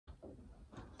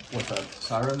What's up?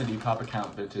 So I run the DEPOP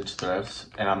account Vintage Thrifts,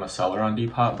 and I'm a seller on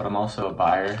DEPOP, but I'm also a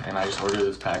buyer, and I just ordered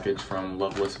this package from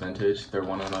Loveless Vintage. They're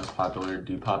one of the most popular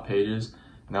DEPOP pages,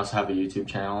 and they also have a YouTube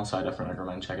channel, so I definitely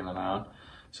recommend checking them out.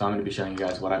 So I'm going to be showing you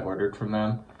guys what I ordered from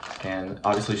them, and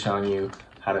obviously showing you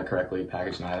how to correctly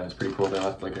package an item. It's pretty cool. They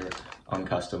left like their own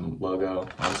custom logo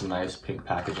on some nice pink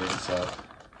packaging, so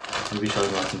I'm going to be showing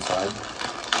you what's inside.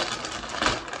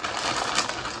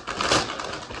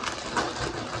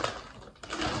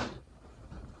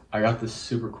 I got this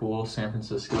super cool San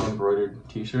Francisco embroidered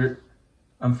t-shirt.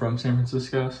 I'm from San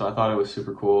Francisco, so I thought it was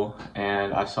super cool.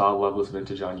 And I saw Loveless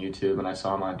Vintage on YouTube and I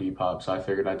saw him on Depop, so I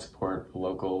figured I'd support a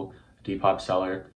local Depop seller.